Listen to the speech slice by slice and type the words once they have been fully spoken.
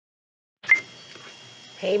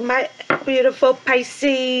Hey, my beautiful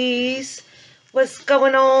Pisces. What's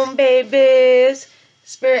going on, babies?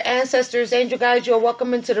 Spirit ancestors, angel guides, you're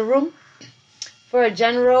welcome into the room for a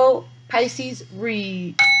general Pisces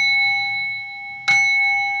read.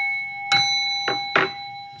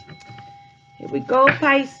 Here we go,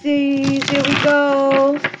 Pisces. Here we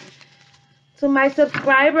go. To my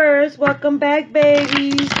subscribers, welcome back,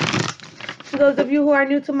 babies. To those of you who are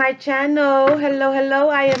new to my channel, hello, hello.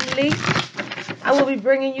 I am Lee. I will be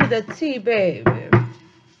bringing you the tea, baby.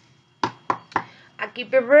 I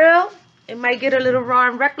keep it real. It might get a little raw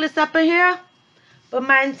and reckless up in here, but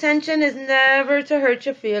my intention is never to hurt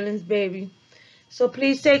your feelings, baby. So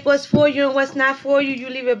please take what's for you and what's not for you. You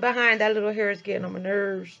leave it behind. That little hair is getting on my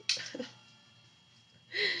nerves.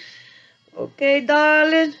 Okay,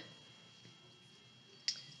 darling.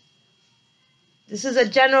 This is a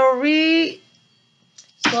general read,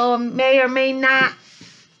 so it may or may not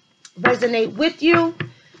resonate with you.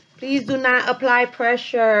 Please do not apply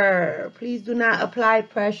pressure. Please do not apply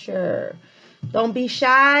pressure. Don't be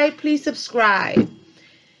shy. Please subscribe.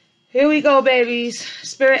 Here we go, babies.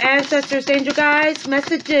 Spirit ancestors, angel guides,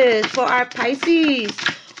 messages for our Pisces.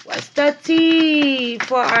 What's the tea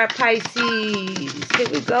for our Pisces? Here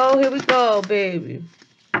we go, baby.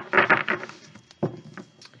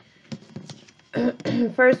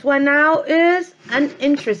 First one now is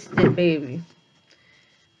uninterested, baby.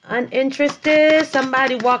 Uninterested,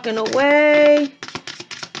 somebody walking away.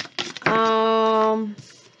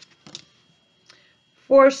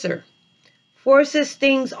 Forcer. Forces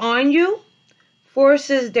things on you.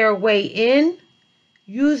 Forces their way in.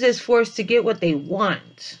 Uses force to get what they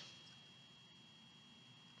want.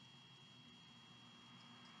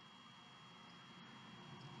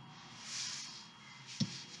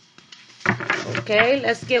 Okay,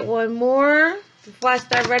 let's get one more before I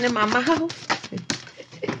start running my mouth.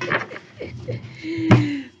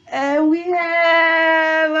 And we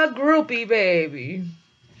have a groupie, baby.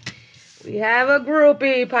 We have a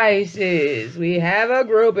groupie, Pisces. We have a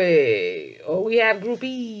groupie. Or we have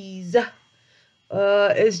groupies.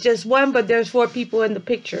 It's just one, but there's 4 people in the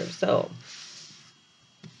picture, so.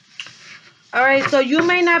 All right, so you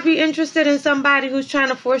may not be interested in somebody who's trying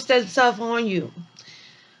to force themselves on you.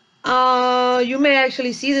 You may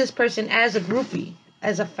actually see this person as a groupie,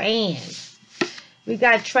 as a fan. We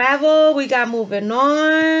got travel, we got moving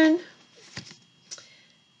on,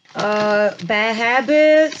 bad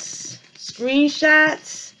habits,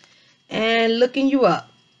 screenshots, and looking you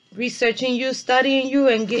up, researching you, studying you,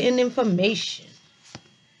 and getting information.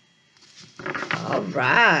 All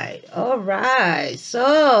right.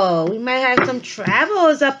 So we might have some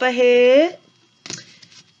travels up ahead.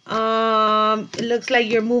 It looks like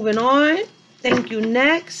you're moving on. Thank you.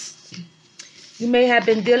 Next. You may have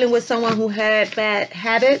been dealing with someone who had bad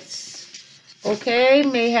habits. Okay,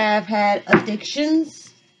 may have had addictions.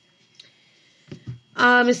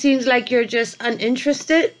 It seems like you're just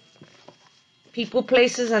uninterested. People,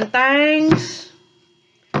 places, and things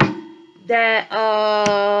that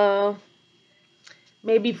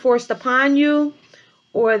may be forced upon you,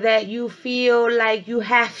 or that you feel like you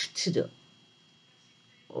have to do.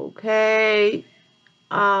 Okay.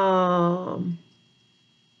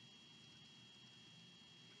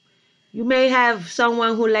 You may have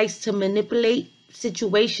someone who likes to manipulate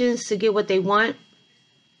situations to get what they want.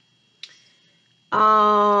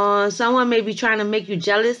 Someone may be trying to make you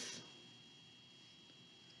jealous.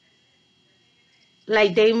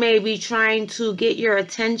 Like they may be trying to get your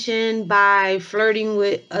attention by flirting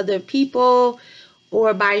with other people,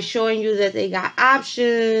 or by showing you that they got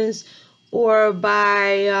options, or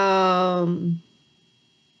by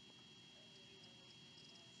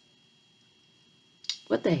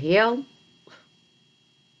what the hell?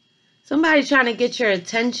 Somebody trying to get your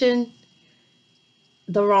attention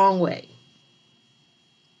the wrong way.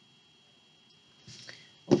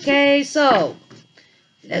 Okay, so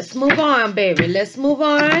let's move on, baby. Let's move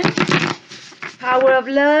on. Power of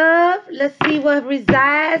love. Let's see what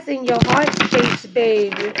resides in your heart space,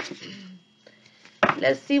 baby.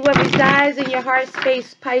 Let's see what resides in your heart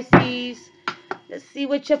space, Pisces. Let's see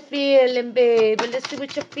what you're feeling, baby. Let's see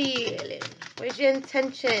what you're feeling. Where's your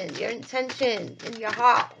intention? Your intention in your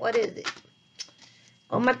heart. What is it?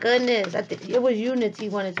 Oh, my goodness. I think it was unity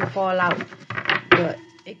wanted to fall out, but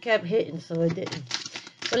it kept hitting, so it didn't.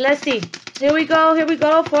 So let's see. Here we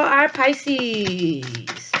go for our Pisces.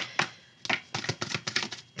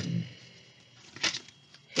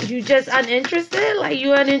 You just uninterested? Like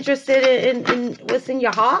you uninterested in what's in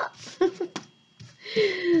your heart?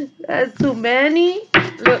 That's too many.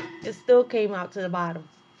 Look, it still came out to the bottom.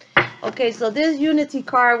 Okay, so this unity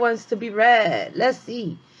card wants to be read. Let's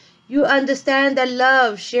see. You understand that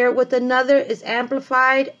love shared with another is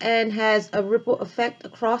amplified and has a ripple effect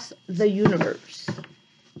across the universe.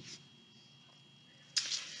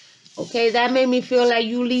 Okay, that made me feel like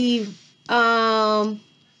you leave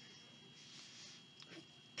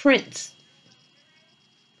prints.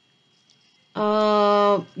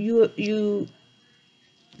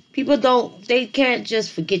 People they can't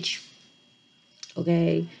just forget you.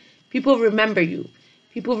 Okay, people remember you.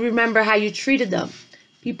 People remember how you treated them.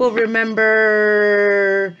 People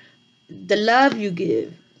remember the love you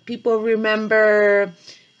give. People remember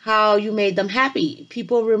how you made them happy.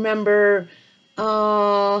 People remember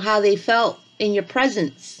how they felt in your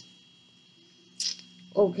presence.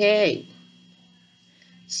 Okay.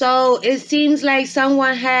 So it seems like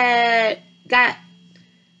someone had got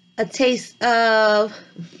a taste of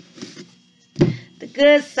the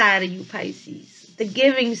good side of you, Pisces. The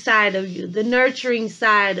giving side of you. The nurturing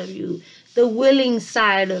side of you. The willing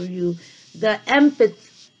side of you. The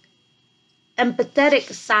empathetic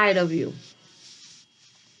side of you.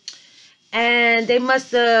 And they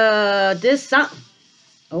must have did something.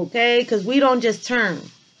 Okay? Because we don't just turn.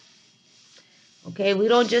 Okay? We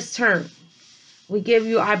don't just turn. We give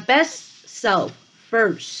you our best self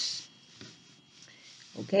first.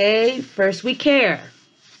 Okay? First we care.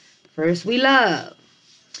 First we love.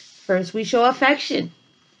 First we show affection.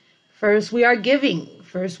 First we are giving.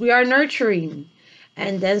 First we are nurturing.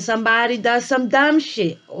 And then somebody does some dumb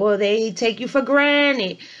shit. Or they take you for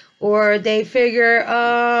granted. Or they figure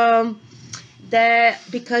that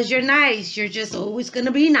because you're nice, you're just always going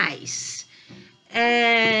to be nice.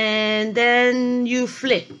 And then you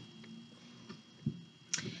flip.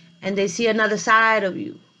 And they see another side of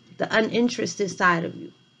you. The uninterested side of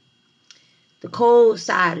you. The cold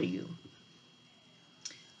side of you.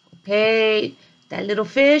 Okay? That little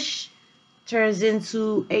fish turns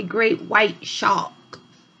into a great white shark.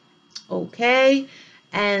 Okay?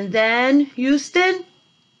 And then Houston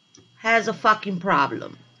has a fucking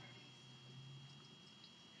problem.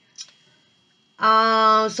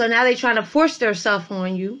 So now they're trying to force themselves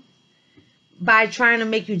on you by trying to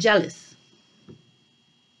make you jealous.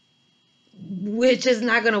 Which is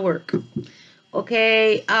not going to work.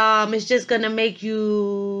 Okay? It's just going to make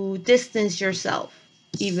you distance yourself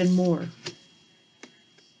even more.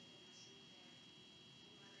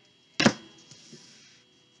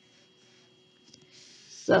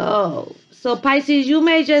 So Pisces, you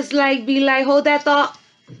may just be like, hold that thought.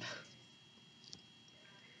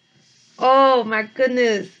 Oh my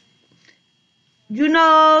goodness. You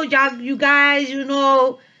guys,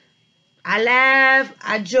 I laugh,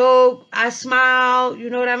 I joke, I smile,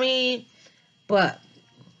 you know what I mean? But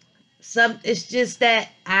it's just that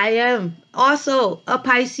I am also a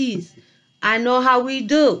Pisces. I know how we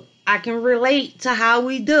do. I can relate to how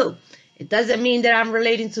we do. It doesn't mean that I'm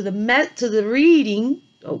relating to the reading.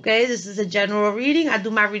 Okay, this is a general reading. I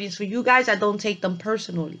do my readings for you guys. I don't take them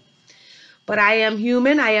personally. But I am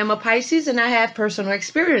human. I am a Pisces, and I have personal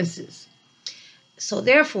experiences. So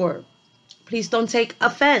therefore, please don't take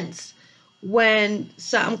offense when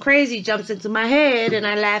something crazy jumps into my head and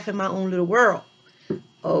I laugh in my own little world.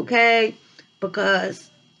 Okay? Because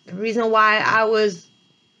the reason why I was,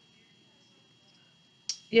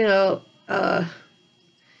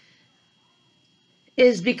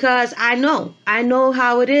 is because I know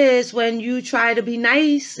how it is when you try to be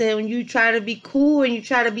nice and when you try to be cool and you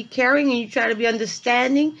try to be caring and you try to be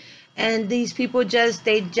understanding, and these people just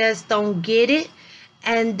don't get it,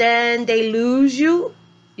 and then they lose you,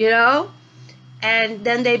 and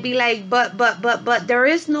then they be like, but there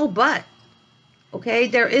is no but. Okay,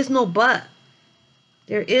 there is no but.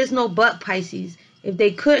 There is no but, Pisces. If they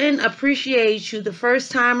couldn't appreciate you the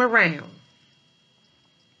first time around,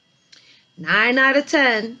 9 out of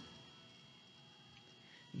 10,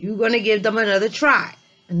 you're going to give them another try,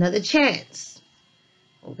 another chance.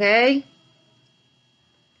 Okay?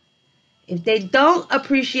 If they don't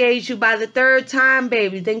appreciate you by the 3rd time,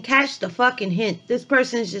 baby, then catch the fucking hint. This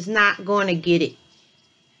person's just not going to get it.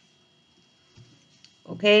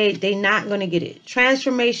 Okay? They're not going to get it.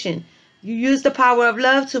 Transformation. You use the power of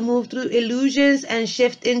love to move through illusions and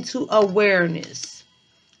shift into awareness.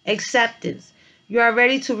 Acceptance. You are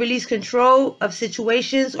ready to release control of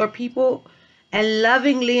situations or people and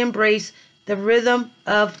lovingly embrace the rhythm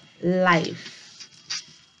of life.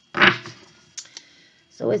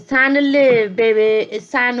 So it's time to live, baby. It's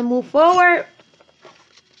time to move forward.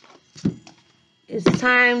 It's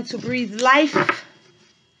time to breathe life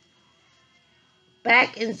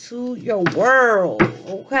back into your world.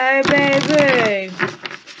 Okay, baby?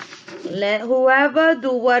 Let whoever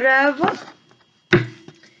do whatever.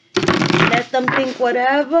 Let them think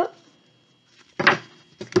whatever.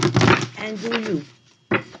 and do you.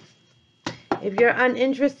 If you're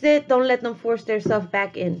uninterested, don't let them force themselves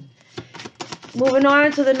back in. Moving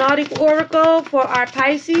on to the Nordic Oracle for our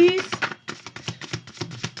Pisces.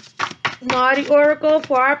 Nordic Oracle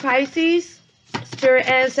for our Pisces. Spirit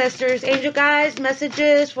ancestors, angel guides,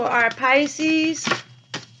 messages for our Pisces.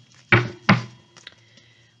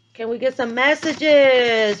 Can we get some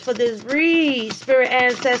messages for this read? Spirit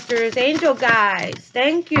ancestors, angel guides.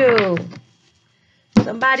 Thank you.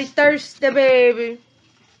 Somebody thirsty, baby.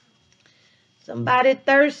 Somebody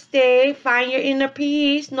thirsty. Find your inner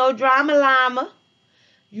peace. No drama llama.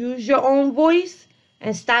 Use your own voice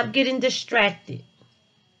and stop getting distracted.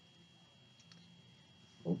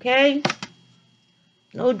 Okay?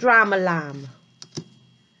 No drama llama.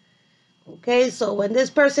 Okay, so when this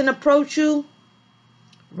person approach you,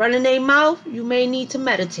 running their mouth, you may need to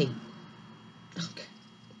meditate. Okay.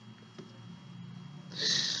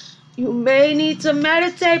 You may need to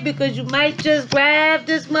meditate because you might just grab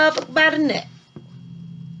this motherfucker by the neck.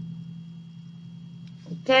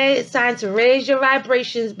 Okay, it's time to raise your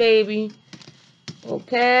vibrations, baby.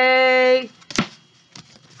 Okay.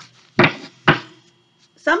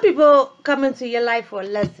 Some people come into your life for a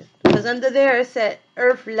lesson. Because under there it said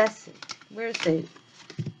earth lesson. Where it says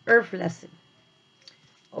earth lesson.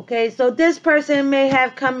 Okay, so this person may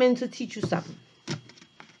have come in to teach you something.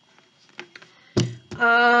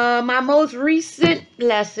 My most recent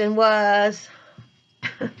lesson was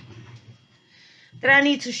that I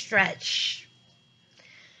need to stretch.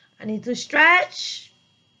 I need to stretch.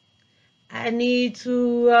 I need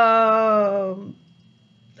to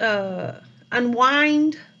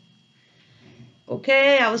unwind.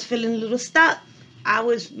 Okay, I was feeling a little stuck. I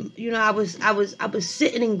was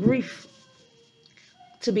sitting in grief,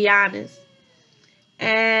 to be honest.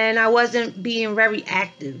 And I wasn't being very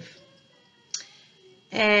active.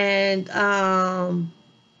 And I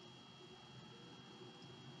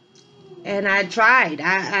tried.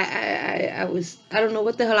 I don't know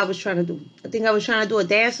what the hell I was trying to do. I think I was trying to do a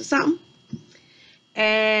dance or something.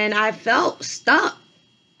 And I felt stuck.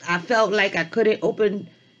 I felt like I couldn't open,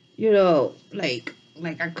 like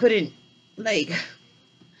I couldn't, like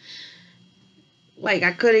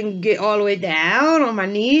I couldn't get all the way down on my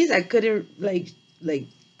knees. I couldn't, I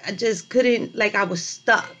just couldn't, I was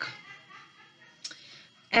stuck.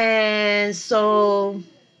 And so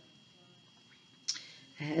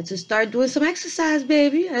I had to start doing some exercise,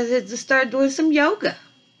 baby. I had to start doing some yoga.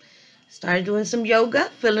 Started doing some yoga,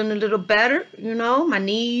 feeling a little better. My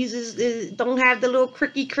knees don't have the little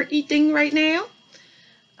cricky thing right now.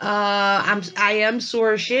 I am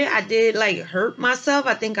sore as shit. I did hurt myself.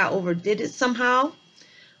 I think I overdid it somehow.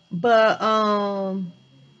 But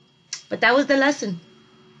that was the lesson.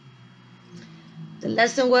 The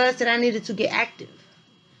lesson was that I needed to get active.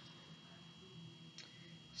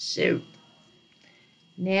 So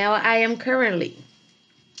now I am currently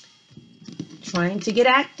trying to get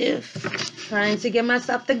active, trying to get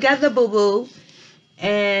myself together, boo-boo,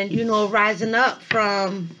 and, rising up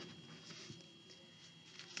from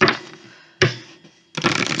a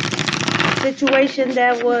situation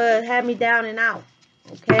that would have me down and out,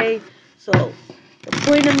 okay? So the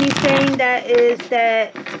point of me saying that is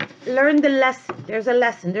that learn the lesson. There's a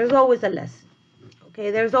lesson. There's always a lesson,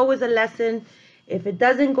 okay? There's always a lesson. If it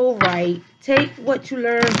doesn't go right, take what you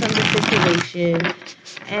learn from the situation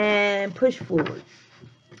and push forward,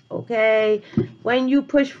 okay? When you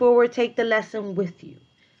push forward, take the lesson with you,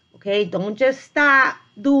 okay? Don't just stop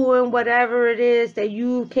doing whatever it is that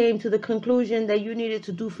you came to the conclusion that you needed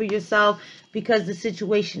to do for yourself because the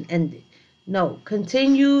situation ended. No,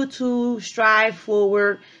 continue to strive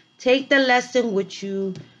forward. Take the lesson with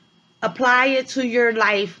you. Apply it to your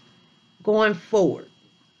life going forward.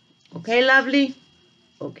 Okay, lovely?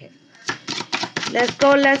 Okay. Let's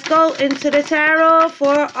go into the tarot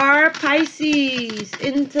for our Pisces.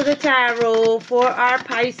 Into the tarot for our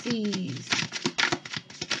Pisces.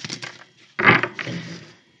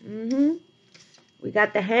 We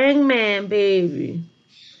got the Hangman, baby.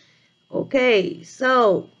 Okay,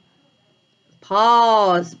 so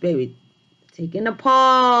pause, baby. Taking a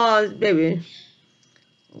pause, baby.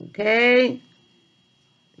 Okay.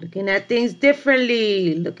 Looking at things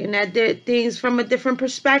differently. Looking at things from a different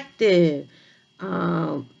perspective.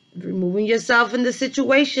 Removing yourself in the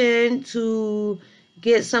situation to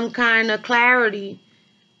get some kind of clarity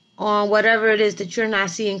on whatever it is that you're not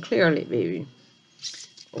seeing clearly, baby.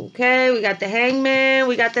 Okay, we got the Hangman.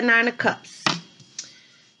 We got the Nine of Cups.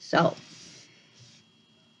 So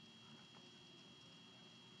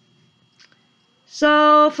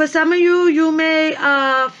for some of you, you may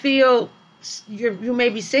feel you may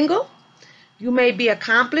be single. You may be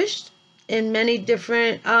accomplished in many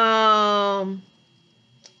different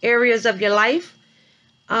areas of your life.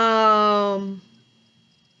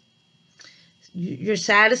 You're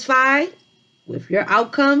satisfied with your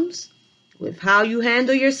outcomes, with how you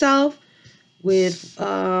handle yourself, with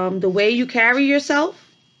the way you carry yourself.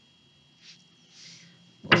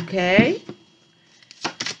 Okay.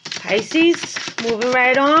 Pisces, moving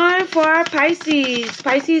right on for our Pisces.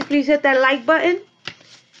 Pisces, please hit that like button.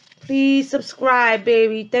 Please subscribe,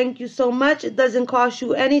 baby. Thank you so much. It doesn't cost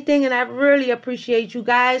you anything, and I really appreciate you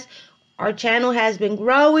guys. Our channel has been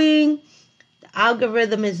growing. The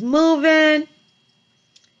algorithm is moving.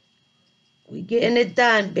 We're getting it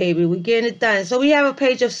done, baby. We're getting it done. So we have a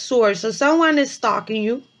Page of Swords. So someone is stalking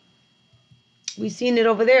you. We seen it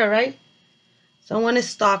over there, right? Someone is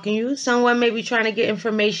stalking you. Someone may be trying to get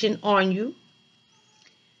information on you.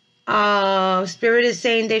 Spirit is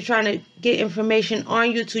saying they're trying to get information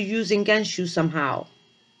on you to use against you somehow.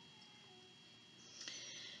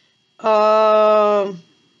 And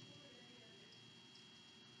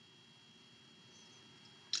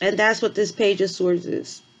that's what this Page of Swords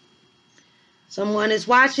is. Someone is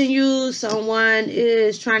watching you. Someone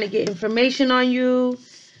is trying to get information on you.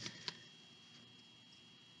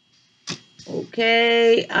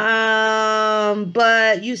 Okay.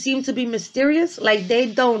 But you seem to be mysterious. Like they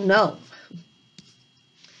don't know.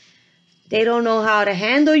 They don't know how to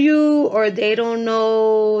handle you, or they don't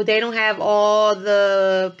know, they don't have all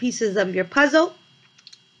the pieces of your puzzle.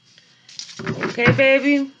 Okay,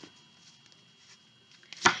 baby.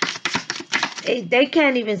 They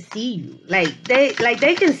can't even see you. Like they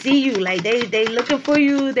can see you. Like they looking for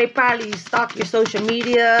you. They probably stalk your social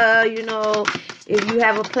media, you know. If you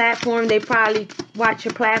have a platform, they probably watch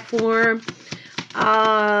your platform.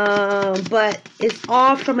 But it's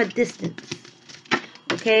all from a distance.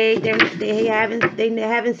 Okay, they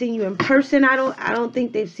haven't seen you in person. I don't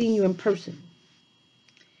think they've seen you in person.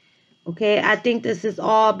 Okay, I think this is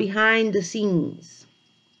all behind the scenes.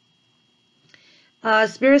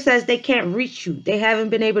 Spirit says they can't reach you. They haven't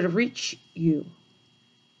been able to reach you.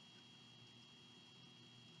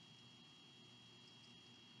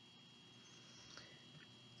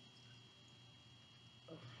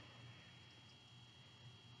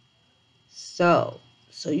 So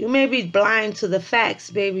you may be blind to the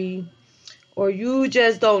facts, baby. Or you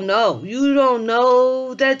just don't know. You don't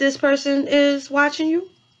know that this person is watching you.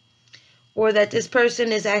 Or that this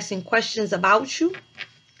person is asking questions about you.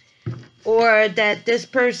 Or that this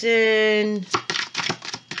person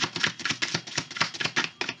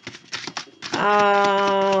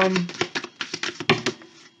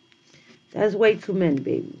that's way too many,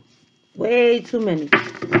 baby. Way too many.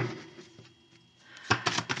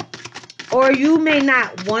 Or you may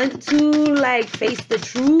not want to like face the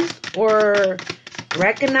truth or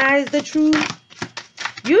recognize the truth.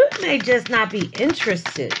 You may just not be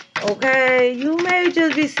interested. Okay, you may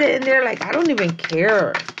just be sitting there like, I don't even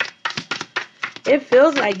care. It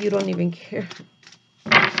feels like you don't even care.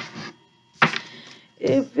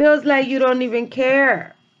 It feels like you don't even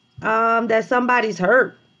care that somebody's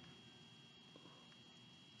hurt.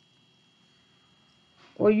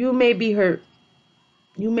 Or you may be hurt.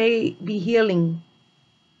 You may be healing.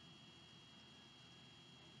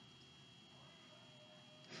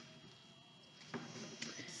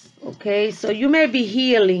 Okay, so you may be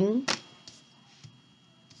healing.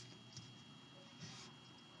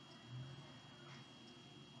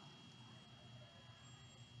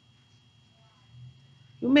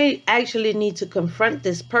 You may actually need to confront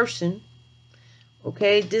this person.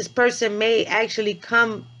 Okay, this person may actually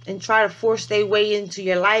come and try to force their way into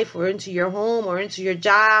your life or into your home or into your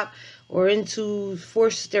job or into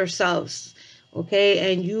force themselves.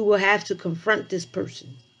 Okay, and you will have to confront this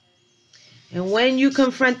person. And when you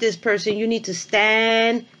confront this person, you need to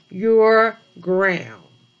stand your ground.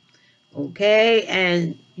 Okay,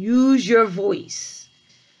 and use your voice.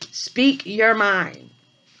 Speak your mind.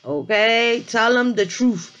 Okay, tell them the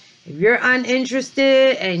truth. If you're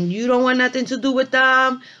uninterested and you don't want nothing to do with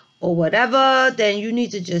them or whatever, then you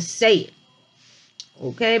need to just say it.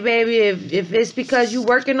 Okay, baby, if it's because you're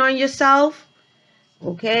working on yourself,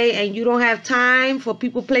 okay, and you don't have time for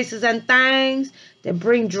people, places, and things that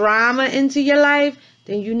bring drama into your life,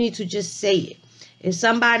 then you need to just say it. If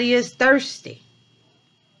somebody is thirsty,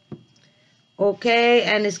 okay,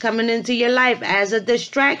 and it's coming into your life as a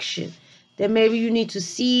distraction, then maybe you need to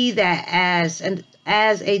see that as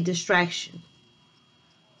a distraction.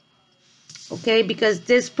 Okay, because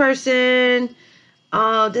this person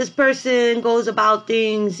goes about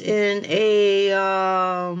things in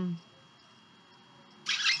a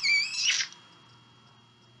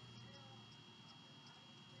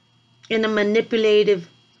manipulative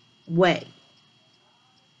way.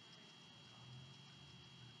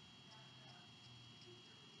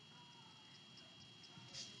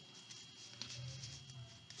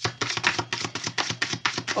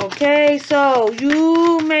 Okay, so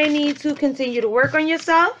you may need to continue to work on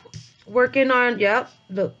yourself. Working on, yep,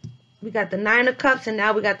 look, we got the 9 of Cups and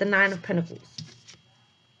now we got the 9 of Pentacles.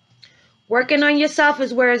 Working on yourself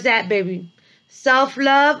is where it's at, baby.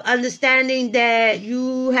 Self-love, understanding that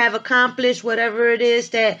you have accomplished whatever it is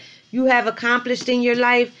that you have accomplished in your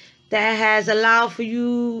life that has allowed for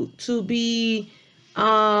you to be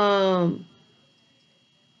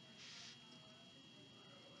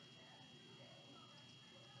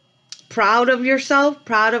proud of yourself,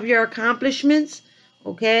 proud of your accomplishments,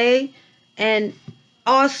 okay? And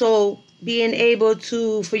also being able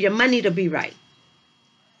to, for your money to be right,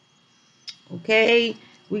 okay?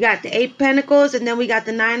 We got the 8 Pentacles and then we got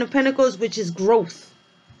the 9 of Pentacles, which is growth.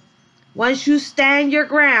 Once you stand your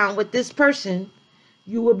ground with this person,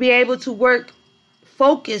 you will be able to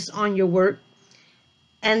focus on your work,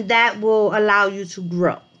 and that will allow you to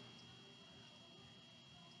grow.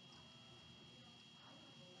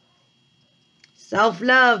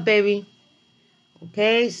 Self-love, baby.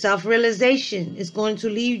 Okay, self-realization is going to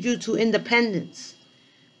lead you to independence,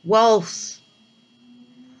 wealth,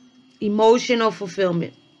 emotional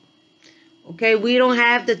fulfillment. Okay, we don't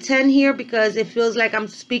have the 10 here because it feels like I'm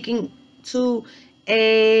speaking to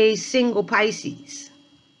a single Pisces.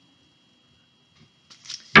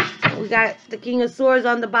 We got the King of Swords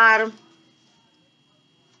on the bottom.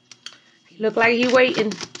 He look like he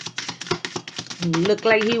waiting. He look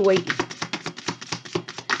like he waiting.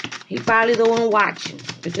 He probably the one watching,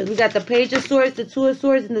 because we got the Page of Swords, the 2 of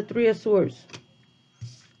Swords, and the 3 of Swords,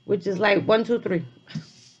 which is like 1, 2, 3.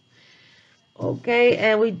 Okay,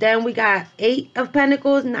 and we got 8 of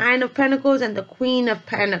Pentacles, 9 of Pentacles, and the Queen of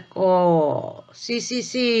Pentacles.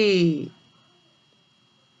 CCC.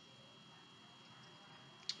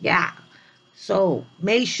 Yeah. So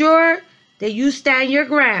make sure that you stand your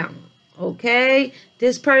ground. Okay,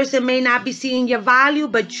 this person may not be seeing your value,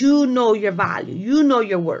 but you know your value. You know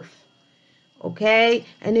your worth. Okay,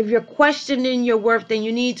 and if you're questioning your worth, then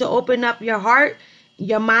you need to open up your heart,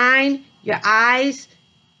 your mind, your eyes,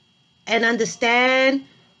 and understand,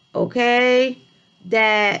 okay,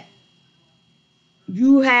 that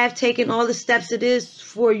you have taken all the steps it is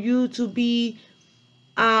for you to be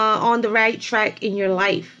on the right track in your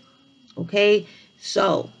life. Okay,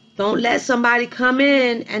 so don't let somebody come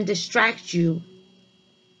in and distract you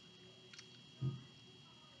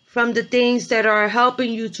from the things that are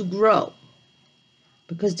helping you to grow,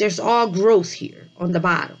 because there's all growth here on the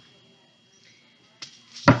bottom.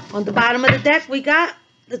 On the bottom of the deck, we got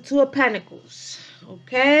the 2 of Pentacles.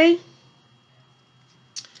 Okay.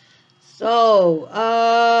 So,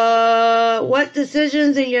 what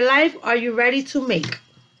decisions in your life are you ready to make?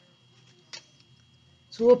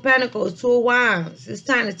 2 of Pentacles, 2 of Wands. It's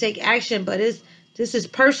time to take action, but this is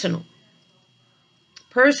personal.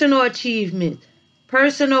 Personal achievement,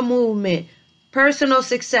 personal movement, personal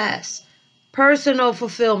success, personal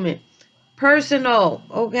fulfillment, personal,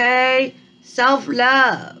 okay?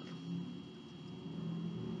 Self-love.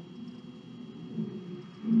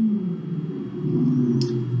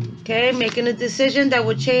 Okay, making a decision that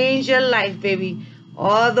will change your life, baby.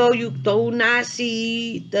 Although you do not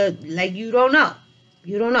see you don't know.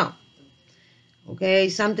 You don't know. Okay,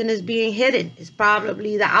 something is being hidden. It's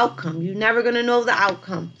probably the outcome. You're never going to know the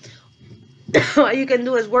outcome. All you can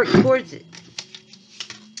do is work towards it.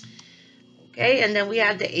 Okay, and then we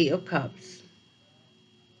have the 8 of Cups.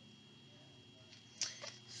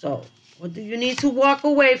 So, what do you need to walk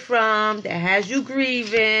away from that has you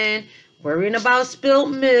grieving, worrying about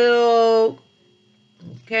spilled milk?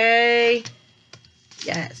 Okay.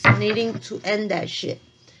 Yes, needing to end that shit.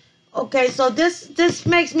 Okay, so this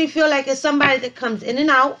makes me feel like it's somebody that comes in and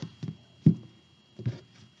out.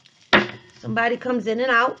 Somebody comes in and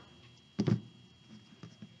out.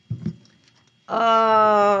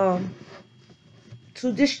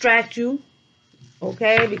 To distract you.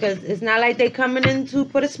 Okay, because it's not like they coming in to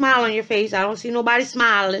put a smile on your face. I don't see nobody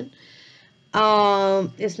smiling.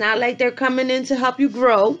 It's not like they're coming in to help you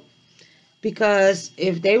grow. Because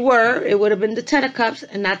if they were, it would have been the 10 of Cups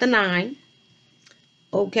and not the 9.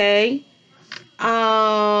 Okay.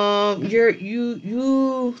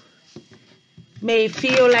 You may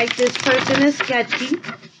feel like this person is sketchy.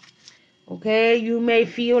 Okay. You may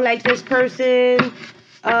feel like this person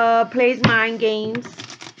plays mind games.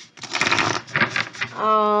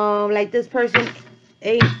 Like this person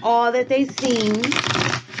ain't all that they seem.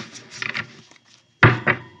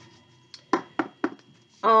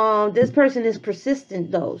 This person is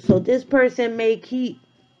persistent though. So this person may keep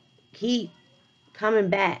keep coming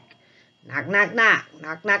back. Knock, knock, knock.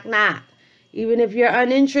 Knock, knock, knock. Even if you're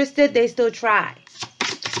uninterested, they still try.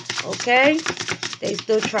 Okay? They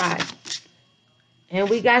still try. And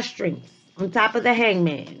we got strength on top of the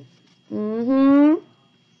hangman.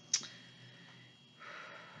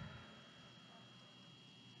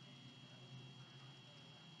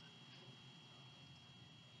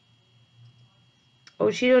 Oh,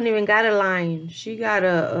 she don't even got a lion. She got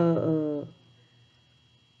the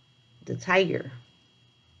tiger.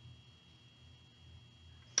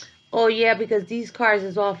 Oh, yeah, because these cards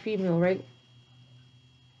is all female, right?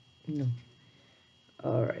 No.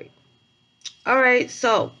 All right. All right,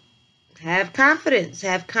 so have confidence.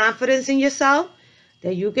 Have confidence in yourself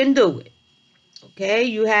that you can do it. Okay?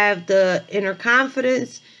 You have the inner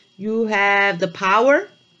confidence. You have the power.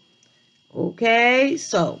 Okay?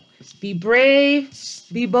 So be brave.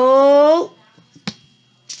 Be bold.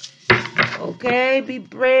 Okay? Be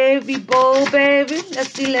brave. Be bold, baby.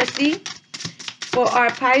 Let's see. Let's see. For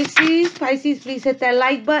our Pisces, please hit that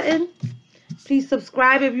like button. Please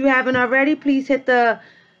subscribe if you haven't already. Please hit the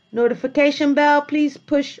notification bell. Please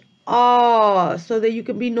push all so that you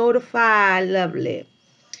can be notified. Lovely.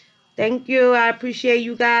 Thank you. I appreciate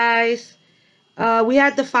you guys. We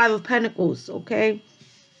had the 5 of Pentacles, okay?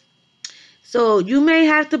 So you may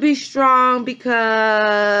have to be strong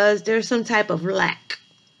because there's some type of lack.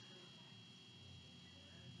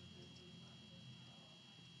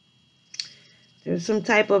 There's some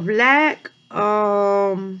type of lack.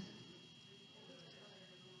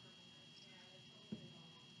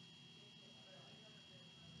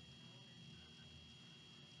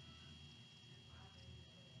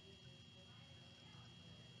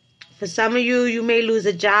 For some of you, you may lose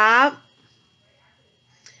a job,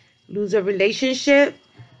 lose a relationship.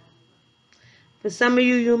 For some of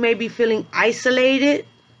you, you may be feeling isolated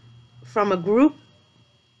from a group,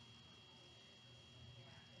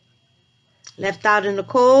 left out in the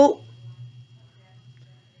cold.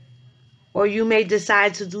 Or you may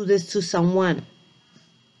decide to do this to someone.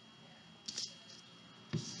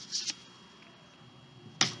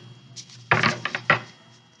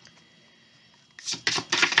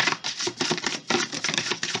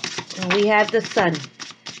 And we have the Sun.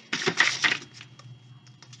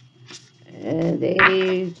 And they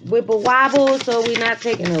wibble wobble, so we're not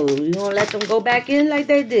taking those. We're going to let them go back in like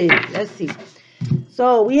they did. Let's see.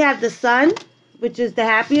 So we have the Sun, which is the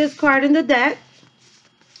happiest card in the deck.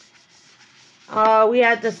 We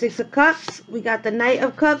have the 6 of Cups. We got the Knight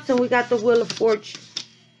of Cups. And we got the Wheel of Fortune.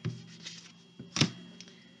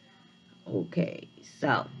 Okay.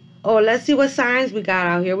 So, let's see what signs we got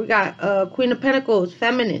out here. We got Queen of Pentacles,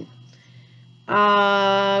 feminine.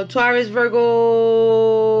 Taurus,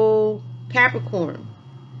 Virgo, Capricorn.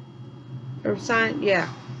 Earth sign, yeah.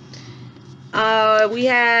 We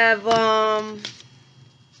have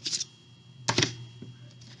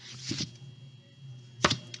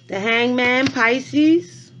the Hangman,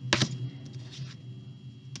 Pisces.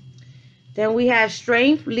 Then we have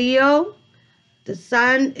Strength, Leo. The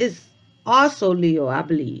Sun is also Leo, I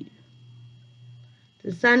believe.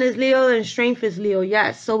 The Sun is Leo and Strength is Leo.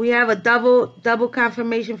 Yes. So we have a double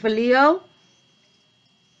confirmation for Leo.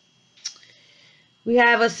 We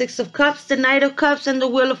have a 6 of Cups, the Knight of Cups, and the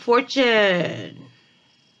Wheel of Fortune.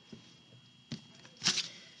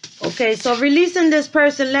 Okay, so releasing this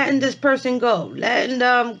person, letting this person go, letting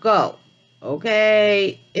them go.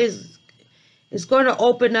 Okay, it's going to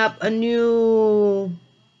open up a new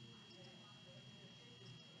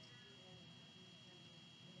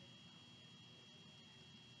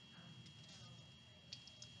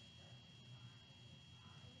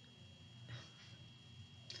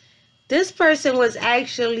this person was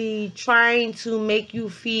actually trying to make you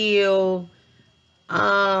feel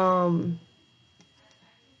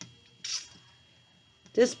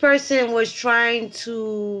this person was trying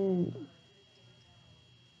to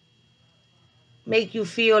make you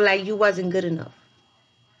feel like you wasn't good enough.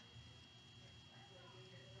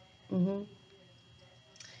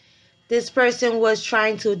 This person was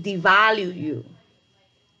trying to devalue you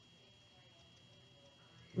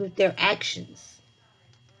with their actions.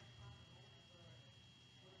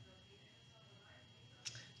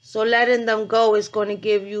 So letting them go is going to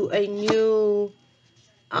give you a new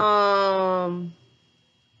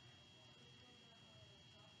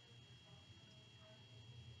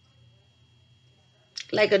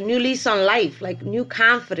like a new lease on life, like new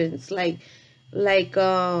confidence, like it's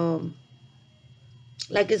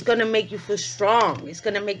going to make you feel strong. It's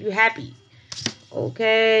going to make you happy.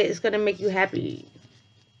 Okay, it's going to make you happy.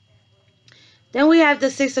 Then we have the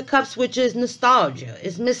 6 of Cups, which is nostalgia.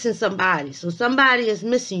 It's missing somebody. So somebody is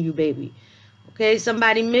missing you, baby. Okay,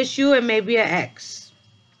 somebody miss you, and maybe an ex.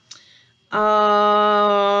 So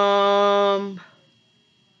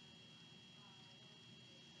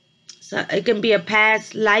it can be a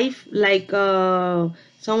past life, like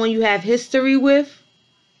someone you have history with.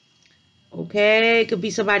 Okay, it could be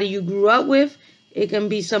somebody you grew up with. It can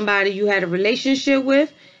be somebody you had a relationship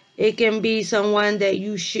with. It can be someone that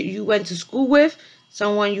you went to school with,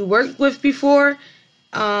 someone you worked with before.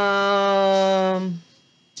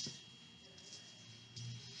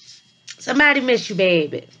 Somebody miss you,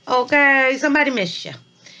 baby. Okay, somebody miss you.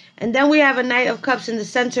 And then we have a Knight of Cups in the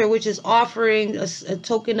center, which is offering a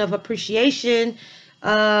token of appreciation,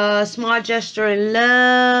 a small gesture in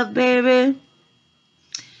love, baby.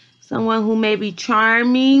 Someone who may be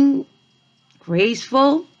charming,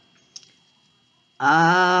 graceful,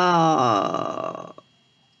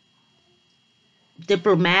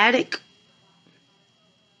 diplomatic,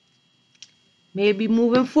 maybe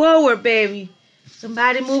moving forward, baby.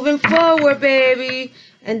 Somebody moving forward, baby.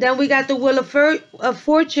 And then we got the Wheel of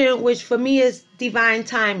Fortune, which for me is divine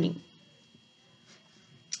timing.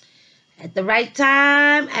 At the right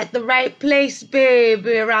time, at the right place,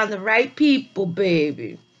 baby. Around the right people,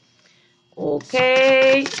 baby.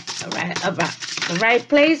 Okay. All right. The right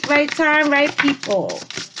place, right time, right people.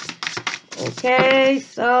 Okay.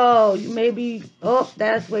 So you may be... Oh,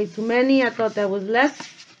 that's way too many. I thought that was less.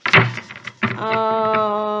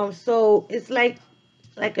 So it's like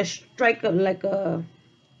a strike of, like a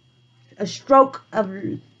stroke of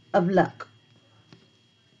luck.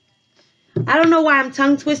 I don't know why I'm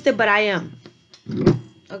tongue twisted, but I am.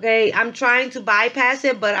 Okay, I'm trying to bypass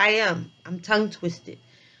it, but I'm tongue twisted.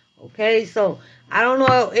 Okay, so I don't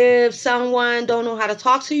know if someone don't know how to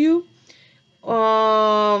talk to you,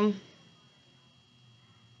 or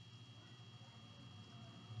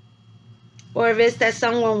if it's that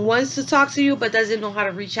someone wants to talk to you but doesn't know how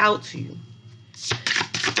to reach out to you.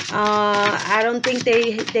 I don't think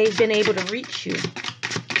they've been able to reach you.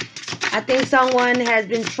 I think someone has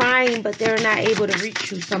been trying, but they're not able to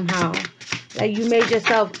reach you somehow. Like you made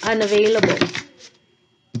yourself unavailable.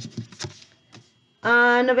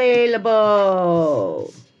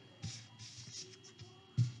 Unavailable.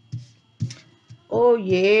 Oh,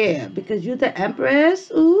 yeah. Because you're the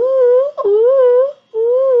Empress. Ooh, ooh,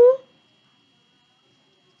 ooh.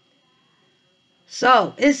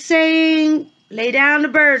 So, it's saying, lay down the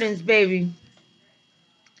burdens, baby.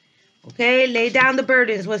 Okay? Lay down the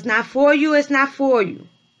burdens. What's not for you, it's not for you.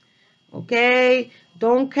 Okay?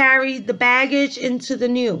 Don't carry the baggage into the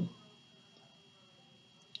new.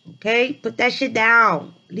 Okay? Put that shit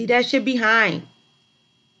down. Leave that shit behind.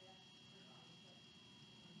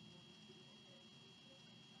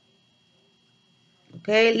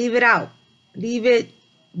 Okay? Leave it out. Leave it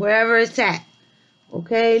wherever it's at.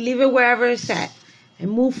 Okay? Leave it wherever it's at.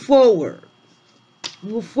 And move forward.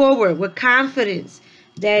 Move forward with confidence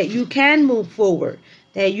that you can move forward.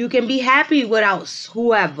 That you can be happy without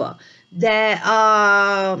whoever. That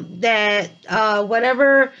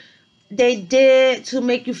whatever they did to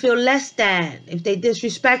make you feel less than, if they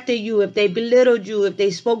disrespected you, if they belittled you, if they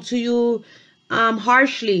spoke to you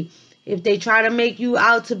harshly, if they try to make you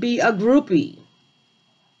out to be a groupie,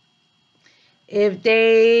 if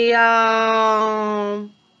they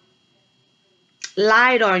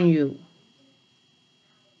lied on you,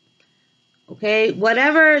 okay,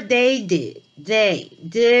 whatever they did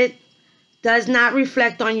does not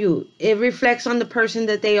reflect on you. It reflects on the person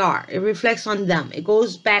that they are. It reflects on them. It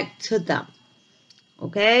goes back to them.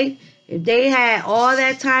 Okay? If they had all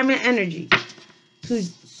that time and energy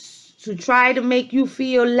to try to make you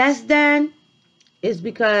feel less than, it's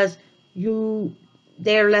because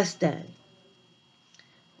they're less than.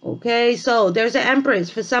 Okay? So there's an Empress.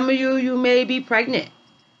 For some of you, you may be pregnant.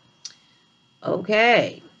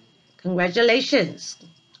 Okay. Congratulations.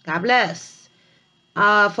 God bless.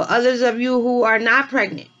 For others of you who are not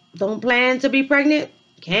pregnant, don't plan to be pregnant,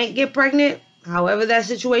 can't get pregnant, however that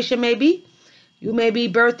situation may be, you may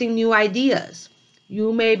be birthing new ideas.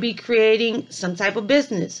 You may be creating some type of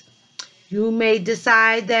business. You may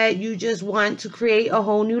decide that you just want to create a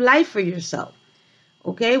whole new life for yourself.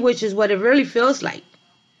 Okay, which is what it really feels like.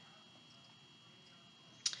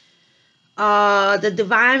 The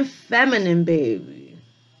divine feminine, baby.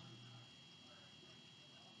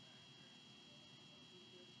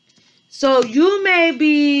 So you may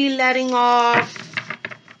be letting off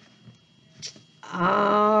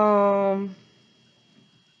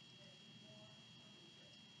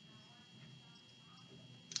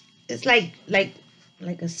it's like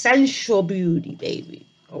a sensual beauty, baby.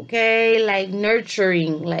 Okay, like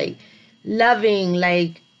nurturing, like loving,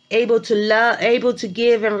 like able to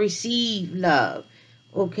give and receive love.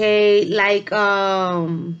 Okay, like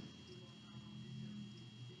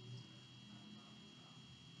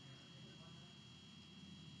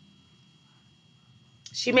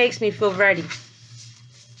she makes me feel ready.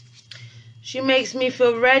 She makes me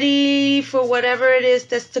feel ready for whatever it is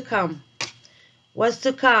that's to come. What's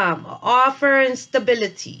to come? An offer and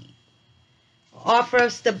stability. An offer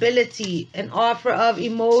of stability. An offer of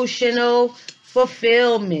emotional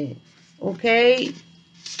fulfillment. Okay?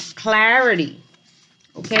 Clarity.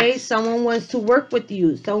 Okay? Someone wants to work with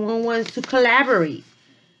you. Someone wants to collaborate.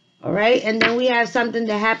 All right? And then we have something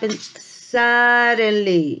that happens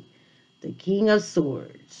suddenly. The King of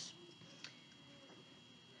Swords.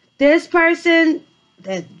 This person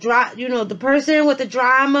the person with the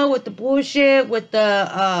drama, with the bullshit, with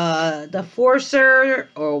the forcer,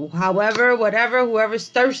 or whoever's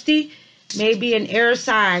thirsty, maybe an air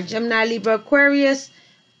sign, Gemini, Libra, Aquarius,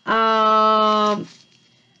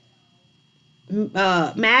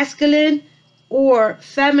 masculine or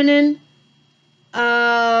feminine,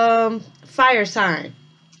 fire sign,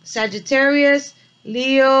 Sagittarius,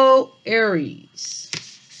 Leo, Aries.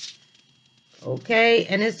 Okay,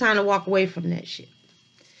 and it's time to walk away from that shit.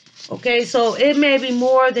 Okay, so it may be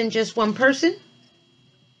more than just one person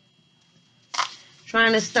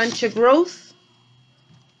trying to stunt your growth.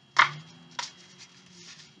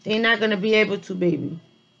 They're not going to be able to, baby.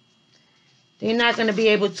 They're not going to be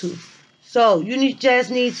able to. So you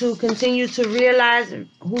just need to continue to realize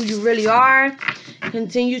who you really are.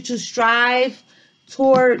 Continue to strive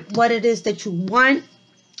toward what it is that you want.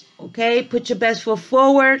 Okay, put your best foot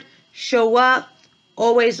forward. Show up.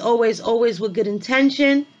 Always, always, always with good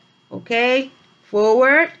intention. Okay,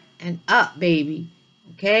 forward and up, baby.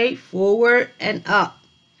 Okay, forward and up.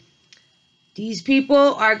 These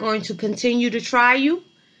people are going to continue to try you.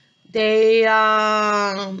 They,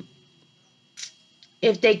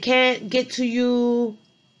 if they can't get to you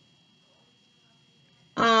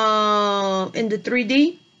in the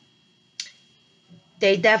 3D,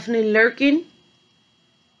 they definitely lurking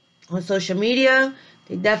on social media.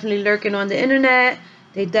 They definitely lurking on the internet.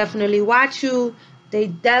 They definitely watch you. They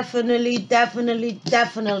definitely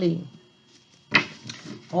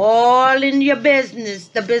all in your business.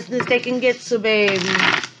 The business they can get to, baby.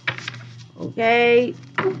 Okay?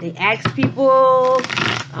 They ask people.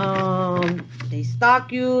 They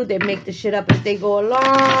stalk you. They make the shit up as they go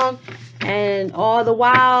along. And all the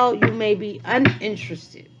while, you may be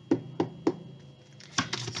uninterested.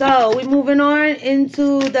 So, we're moving on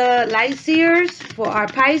into the light seers for our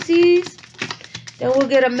Pisces. Then we'll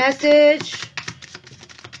get a message.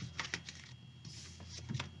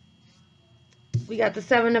 We got the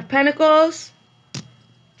Seven of Pentacles.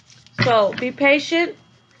 So, be patient.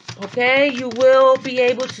 Okay? You will be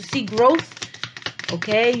able to see growth.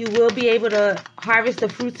 Okay? You will be able to harvest the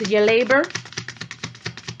fruits of your labor.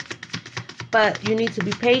 But you need to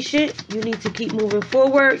be patient. You need to keep moving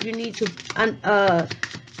forward. You need to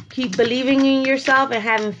keep believing in yourself and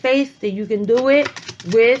having faith that you can do it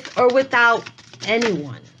with or without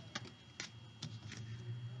anyone.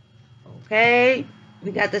 Okay?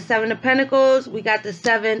 We got the Seven of Pentacles. We got the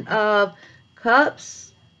Seven of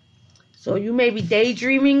Cups. So you may be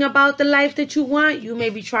daydreaming about the life that you want. You may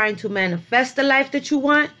be trying to manifest the life that you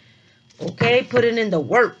want. Okay? Putting in the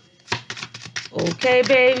work. Okay,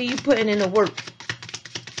 baby? You putting in the work.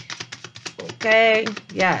 Okay?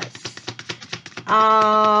 Yes.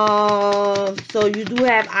 So you do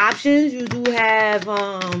have options. You do have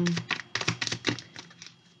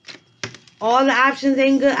all the options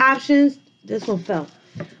ain't good options. This one fell.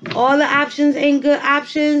 All the options ain't good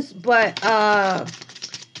options, but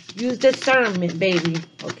use discernment, baby.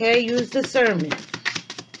 Okay? Use discernment.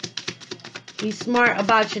 Be smart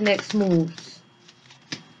about your next moves.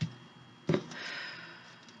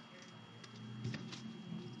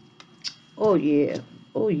 Oh yeah.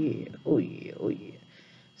 Oh yeah. Oh yeah. Oh yeah.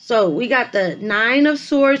 So we got the Nine of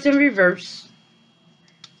Swords in reverse.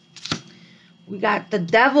 We got the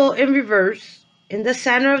Devil in reverse in the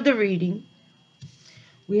center of the reading.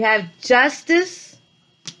 We have Justice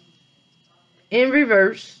in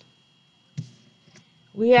reverse.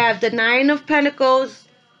 We have the Nine of Pentacles,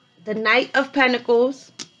 the Knight of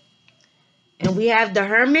Pentacles, and we have the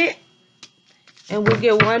Hermit, and we'll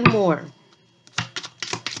get one more.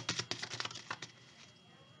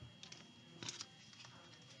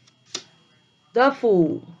 The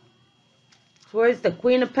Fool. Towards the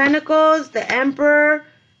Queen of Pentacles, the Emperor,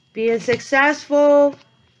 being successful,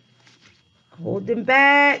 holding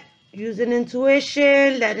back, using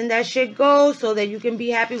intuition, letting that shit go so that you can be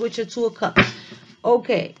happy with your Two of Cups.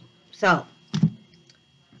 Okay, so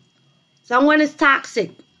someone is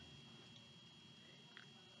toxic.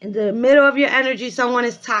 In the middle of your energy, someone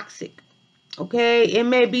is toxic. Okay, it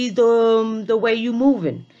may be the way you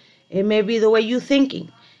moving. It may be the way you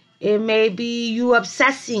thinking. It may be you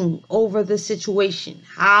obsessing over the situation.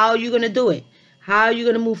 How are you going to do it? How are you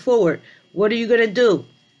going to move forward? What are you going to do?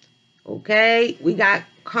 Okay, we got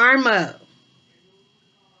karma.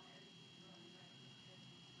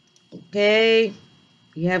 Okay,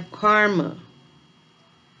 we have karma.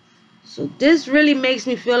 So this really makes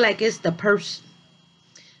me feel like it's the person.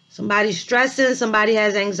 Somebody's stressing, somebody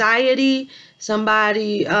has anxiety,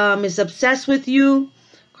 somebody is obsessed with you.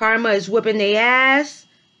 Karma is whipping their ass,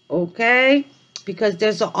 okay? Because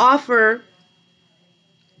there's an offer.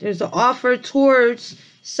 There's an offer towards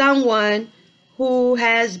someone who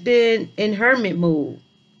has been in hermit mood.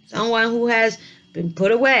 Someone who has been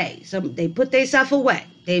put away. They put themselves away.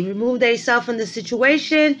 They remove themselves from the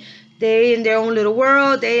situation. They in their own little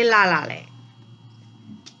world. They la la land.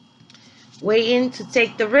 Waiting to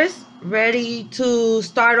take the risk, ready to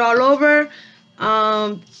start all over,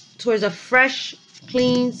 towards a fresh,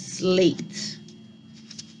 clean slate.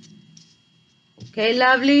 Okay,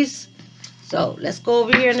 lovelies? So let's go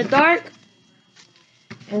over here in the dark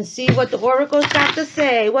and see what the oracles got to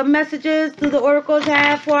say. What messages do the oracles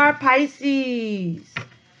have for our Pisces?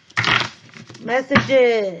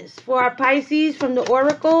 Messages for our Pisces from the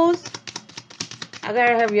oracles. I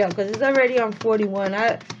gotta hurry up because it's already on 41.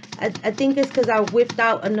 I think it's because I whipped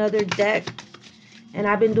out another deck and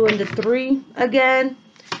I've been doing the 3 again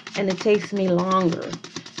and it takes me longer.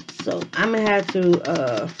 So I'm going to have to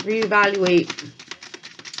reevaluate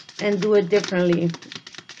and do it differently.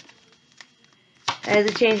 I had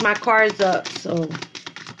to change my cards up. So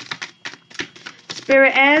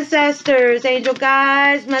spirit ancestors, angel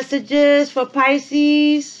guides, messages for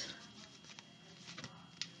Pisces.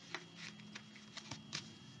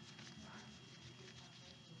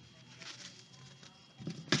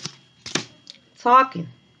 Talking.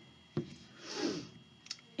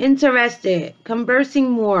 Interested. Conversing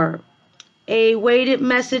more. A waited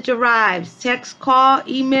message arrives. Text, call,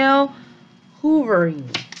 email, hoovering.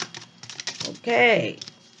 Okay.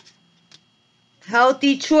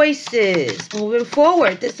 Healthy choices. Moving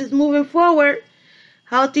forward. This is moving forward.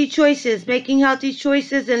 Healthy choices. Making healthy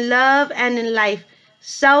choices in love and in life.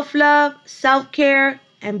 Self-love, self-care,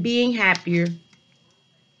 and being happier.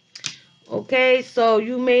 Okay, so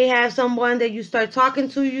you may have someone that you start talking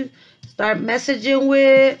to, you start messaging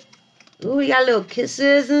with. Ooh, we got little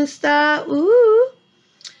kisses and stuff. Ooh.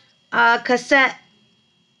 Cassette.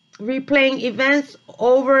 Replaying events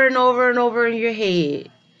over and over and over in your head.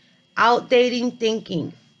 Outdating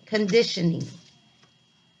thinking. Conditioning.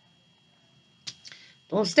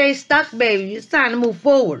 Don't stay stuck, baby. It's time to move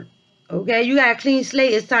forward. Okay, you got a clean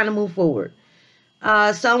slate. It's time to move forward.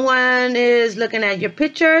 Someone is looking at your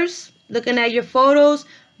pictures, looking at your photos,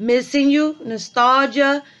 missing you,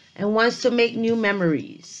 nostalgia, and wants to make new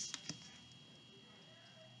memories.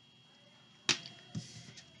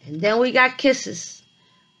 And then we got kisses.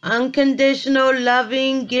 Unconditional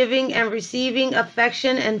loving, giving, and receiving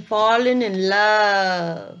affection and falling in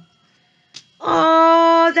love.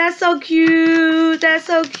 Oh, that's so cute. That's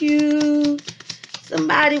so cute.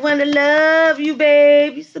 Somebody want to love you,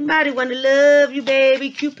 baby. Somebody want to love you, baby.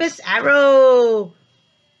 Cupid's arrow.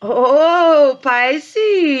 Oh,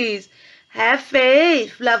 Pisces. Have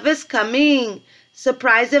faith. Love is coming.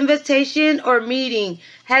 Surprise invitation or meeting.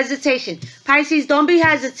 Hesitation. Pisces, don't be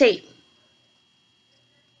hesitant.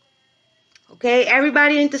 Okay,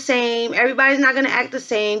 everybody ain't the same. Everybody's not going to act the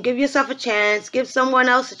same. Give yourself a chance. Give someone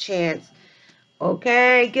else a chance.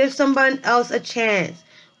 Okay, give someone else a chance.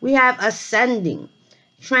 We have ascending.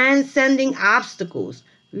 Transcending obstacles.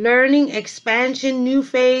 Learning, expansion, new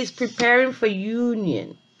phase, preparing for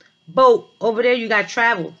union. Boat. Over there you got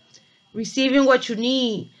travel. Receiving what you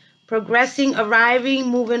need. Progressing, arriving,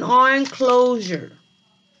 moving on, closure.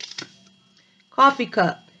 Coffee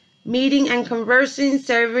cup. Meeting and conversing,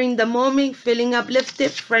 serving the moment, feeling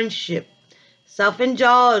uplifted, friendship.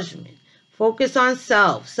 Self-indulgence. Focus on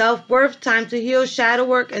self. Self-worth, time to heal, shadow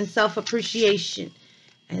work, and self-appreciation.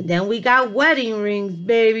 And then we got wedding rings,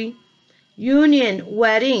 baby. Union,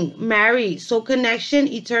 wedding, married, soul connection,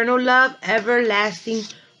 eternal love, everlasting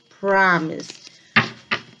promise.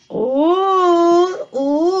 Ooh,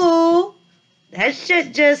 ooh. That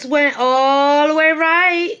shit just went all the way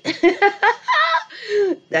right.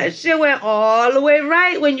 That shit went all the way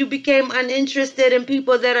right when you became uninterested in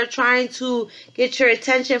people that are trying to get your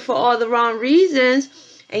attention for all the wrong reasons.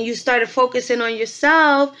 And you started focusing on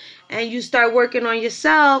yourself. And you start working on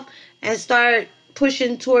yourself. And start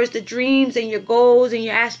pushing towards the dreams and your goals and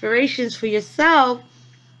your aspirations for yourself.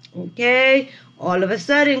 Okay? All of a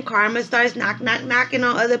sudden, karma starts knocking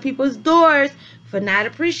on other people's doors for not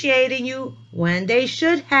appreciating you when they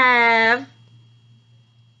should have.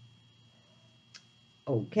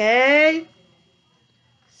 Okay?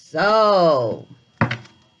 So,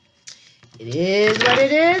 it is what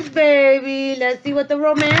it is, baby. Let's see what the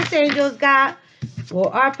romance angels got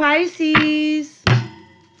for our Pisces.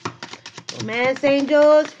 Romance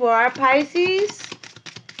angels for our Pisces.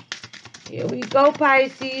 Here we go,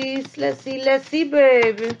 Pisces. Let's see,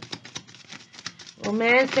 baby.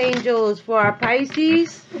 Romance angels for our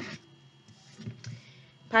Pisces.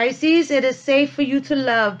 Pisces, it is safe for you to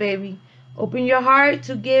love, baby. Open your heart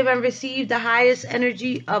to give and receive the highest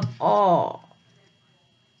energy of all.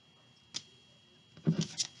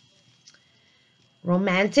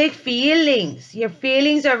 Romantic feelings. Your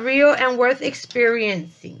feelings are real and worth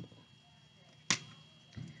experiencing.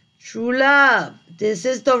 True love. This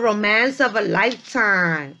is the romance of a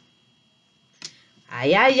lifetime.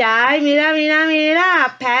 Ay, ay, ay. Mira, mira,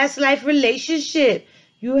 mira. Past life relationship.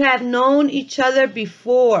 You have known each other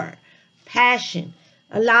before. Passion.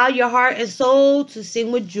 Allow your heart and soul to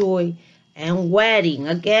sing with joy. And wedding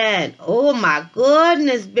again. Oh my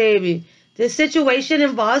goodness, baby. This situation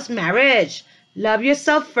involves marriage. Love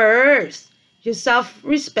yourself first. Your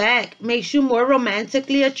self-respect makes you more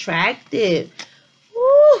romantically attractive.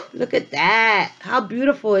 Woo, look at that. How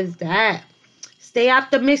beautiful is that? Stay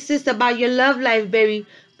optimistic about your love life, baby.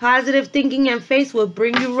 Positive thinking and faith will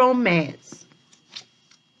bring you romance.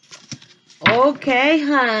 Okay,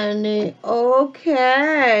 honey.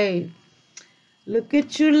 Okay. Look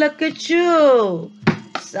at you, look at you.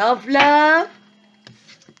 Self-love.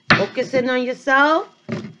 Focusing on yourself.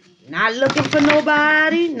 Not looking for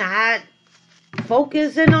nobody. Not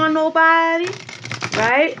focusing on nobody.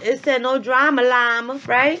 Right? It said no drama llama,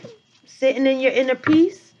 right? Sitting in your inner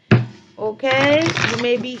peace. Okay? You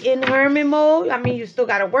may be in hermit mode. I mean, you still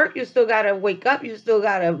got to work. You still got to wake up. You still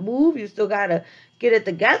got to move. You still got to get it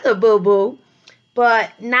together, boo-boo.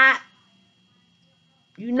 But you're not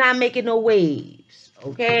making no waves.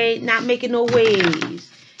 Okay? Not making no waves.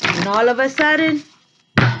 And all of a sudden,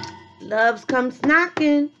 love comes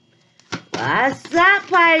knocking. What's up,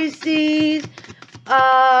 Pisces?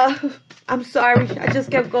 I'm sorry. I just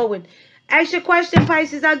kept going. Ask your question,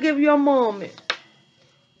 Pisces. I'll give you a moment.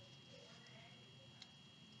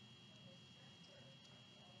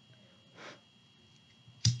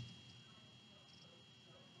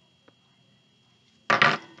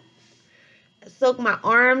 I soak my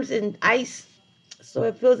arms in ice so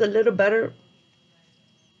it feels a little better.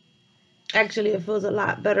 Actually, it feels a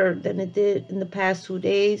lot better than it did in the past 2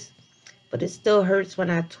 days. But it still hurts when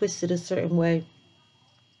I twist it a certain way.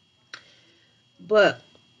 But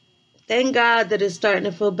thank God that it's starting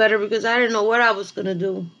to feel better because I didn't know what I was going to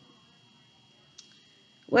do.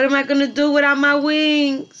 What am I going to do without my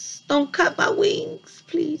wings? Don't cut my wings.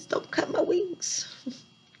 Please don't cut my wings.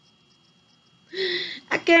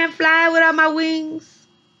 I can't fly without my wings.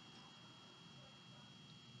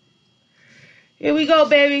 Here we go,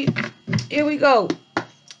 baby. Here we go.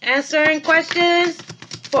 Answering questions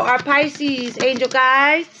for our Pisces angel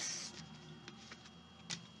guides.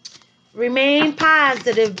 Remain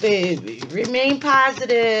positive, baby. Remain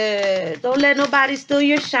positive. Don't let nobody steal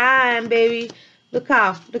your shine, baby. Look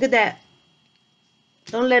at that.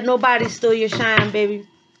 Don't let nobody steal your shine, baby.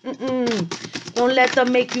 Don't let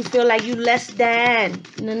them make you feel like you less than.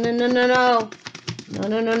 No, no, no, no, no. No,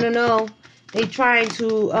 no, no, no, no. They trying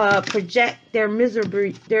to project their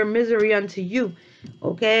misery onto you.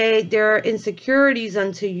 Okay? Their insecurities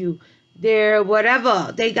onto you. Their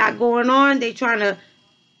whatever they got going on, they trying to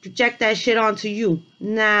project that shit onto you.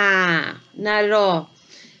 Nah, not at all.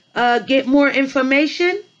 Get more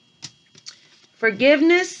information.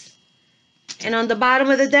 Forgiveness. And on the bottom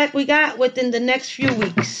of the deck, we got within the next few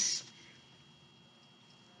weeks.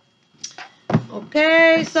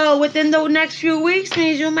 Okay, so within the next few weeks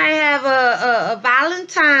means you might have a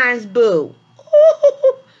Valentine's boo.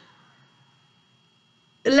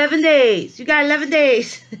 11 days. You got 11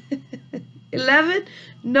 days. 11?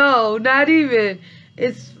 No, not even.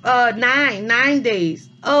 It's 9 days.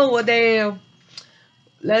 Oh, well, damn.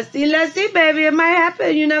 Let's see, baby. It might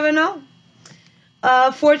happen. You never know.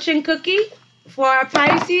 Fortune cookie for our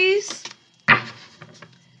Pisces.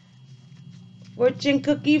 Fortune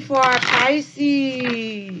cookie for our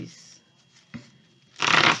Pisces.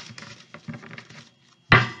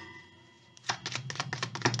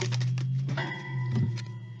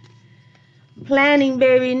 Planning,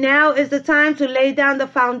 baby. Now is the time to lay down the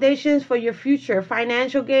foundations for your future.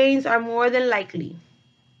 Financial gains are more than likely.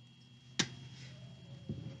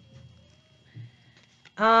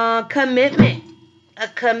 Commitment. A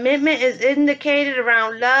commitment is indicated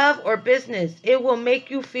around love or business. It will make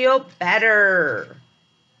you feel better.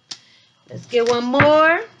 Let's get one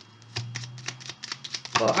more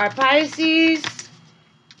for our Pisces.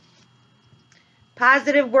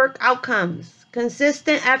 Positive work outcomes.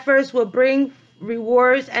 Consistent efforts will bring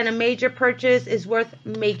rewards and a major purchase is worth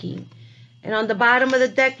making. And on the bottom of the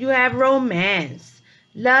deck, you have romance.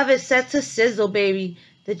 Love is set to sizzle, baby.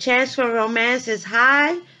 The chance for romance is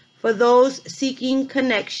high for those seeking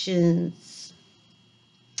connections.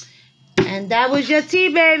 And that was your tea,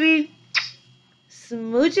 baby.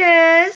 Smooches.